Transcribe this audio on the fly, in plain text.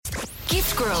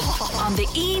Gift Grub on the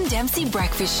Ian Dempsey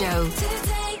Breakfast Show. In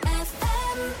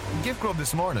Gift Grub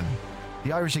this morning,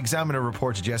 the Irish Examiner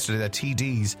reported yesterday that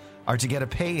TDs are to get a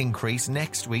pay increase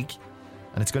next week,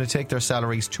 and it's going to take their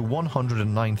salaries to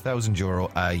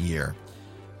 €109,000 a year.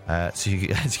 As you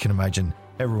can imagine,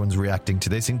 everyone's reacting to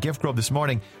this. In Gift Grub this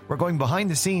morning, we're going behind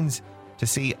the scenes to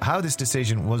see how this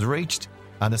decision was reached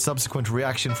and the subsequent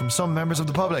reaction from some members of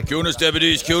the public. Cunis,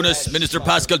 deputies, Cunis, Minister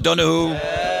Paschal Donoghue.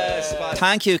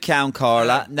 Thank you, Count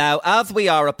Corla. Now, as we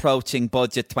are approaching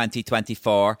Budget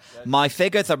 2024, my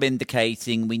figures are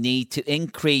indicating we need to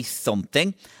increase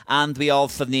something and we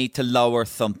also need to lower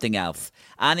something else.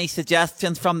 Any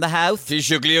suggestions from the House?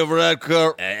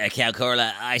 Count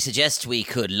Corla, I suggest we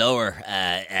could lower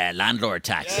landlord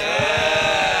tax.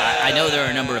 I know there are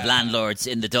a number of landlords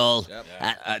in the Dáil.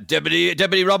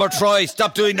 Deputy Robert Troy,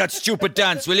 stop doing that stupid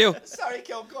dance, will you? Sorry,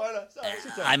 Count Corla.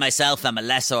 I myself am a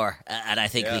lessor, and I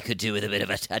think we could do with a bit of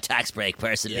a tax break,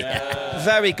 personally.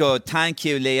 Very good. Thank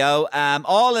you, Leo.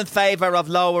 All in favour of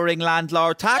lowering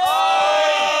landlord tax?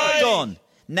 Done.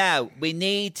 Now, we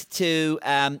need to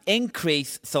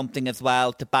increase something as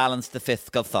well to balance the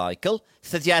fiscal cycle.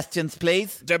 Suggestions,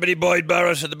 please? Deputy Boyd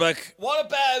Barrett at the back. What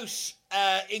about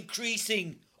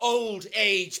increasing old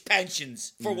age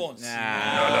pensions for once?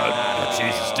 No,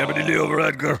 Jesus. Deputy Leo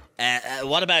Varadkar.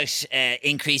 What about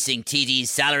increasing TD's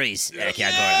salaries, Count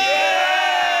Corla?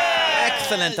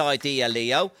 Excellent idea,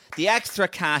 Leo. The extra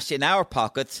cash in our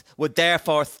pockets would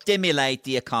therefore stimulate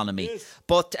the economy. Yes.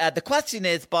 But the question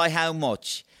is, by how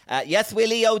much? Yes,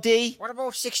 Willie O.D.? What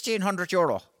about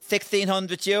 €1,600?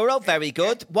 €1,600, very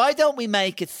good. Why don't we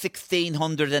make it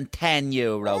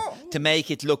 €1,610 to make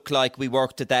it look like we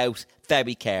worked it out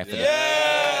very carefully?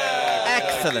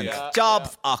 Excellent.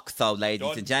 Jobs Oxo,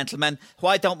 ladies and gentlemen.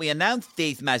 Why don't we announce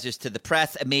these measures to the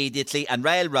press immediately and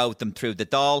railroad them through the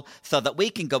Dáil so that we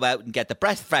can go out and get the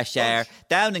breath of fresh air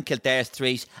down in Kildare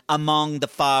Street among the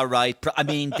far right,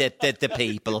 the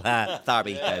people.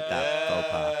 Sorry about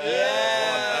that.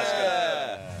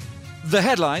 The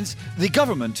headlines: the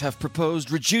government have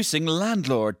proposed reducing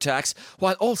landlord tax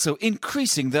while also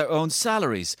increasing their own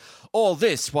salaries. All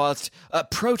this whilst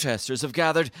protesters have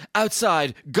gathered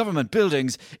outside government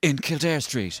buildings in Kildare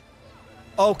Street.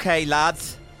 OK,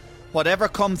 lads. Whatever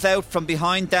comes out from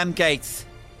behind them gates,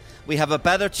 we have a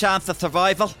better chance of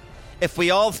survival if we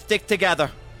all stick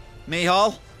together.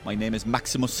 Mihal? My name is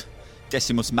Maximus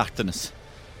Decimus Martinus.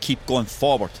 Keep going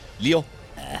forward. Leo?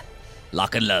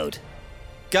 Lock and load.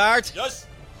 Guard? Yes.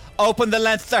 Open the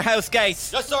Leinster House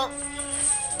gates. Yes, sir.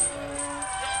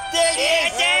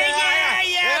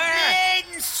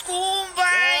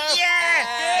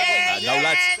 No,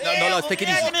 lads, take it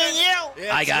easy.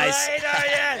 Hi, guys.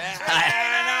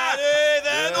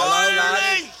 Hello,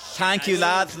 lads. Thank you,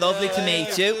 lads. Lovely to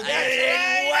meet you.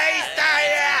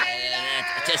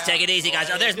 Just take it easy, guys.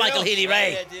 Oh, there's Michael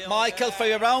Healy-Rae. Michael, for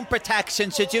your own protection,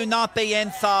 should you not be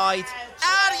inside?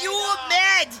 Are you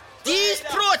mad? These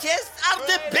protests are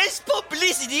the best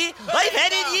publicity I've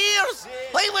had in years.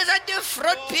 I was on the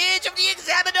front page of the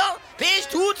Examiner, page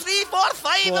 2, 3, 4,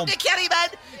 5 of the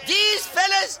Kerryman. These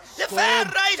fellas, the far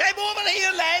right, I'm over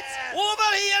here, lads.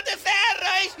 Over here, the far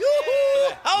right.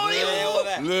 Yoo-hoo! How are you?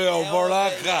 Leo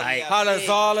Varadkar had us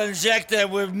all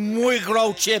injected with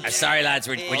microchips. Sorry, lads,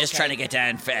 we're just trying to get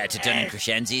down to Dunning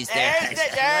Crescenzi's there.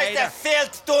 There's the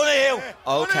filth, Donoghue.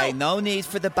 OK, no need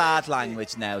for the bad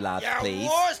language now, lads, please.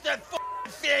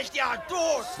 Filth, your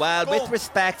doors. Well, with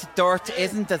respect, dirt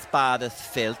isn't as bad as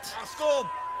filth. Dirt.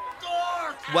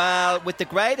 Well, with the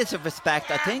greatest of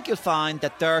respect, I think you'll find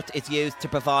that dirt is used to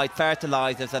provide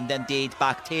fertilisers and indeed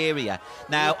bacteria.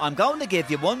 Now, I'm going to give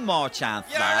you one more chance,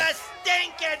 You're lads. a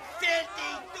stinking,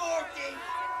 filthy, dirty.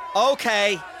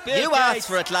 OK, you asked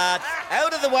for it, lads.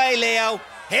 Out of the way, Leo.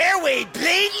 Here we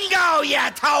bleeding go, you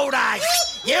toad-eyes.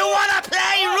 You want to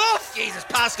play rough? Jesus,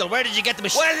 Paschal, where did you get the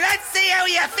machete? Well, let's see how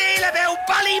you feel about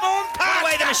Ballymun pasta. Put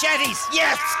away the machetes.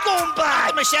 Yes, scumbag.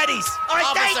 The machetes.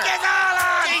 I take it all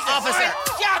on. Jesus, officer.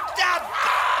 Chop them.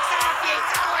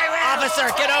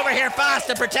 Officer, get over here fast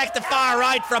and protect the far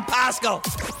right from Paschal.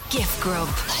 Gift Grub.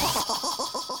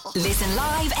 Listen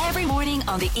live every morning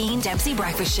on the Ian Dempsey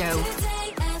Breakfast Show.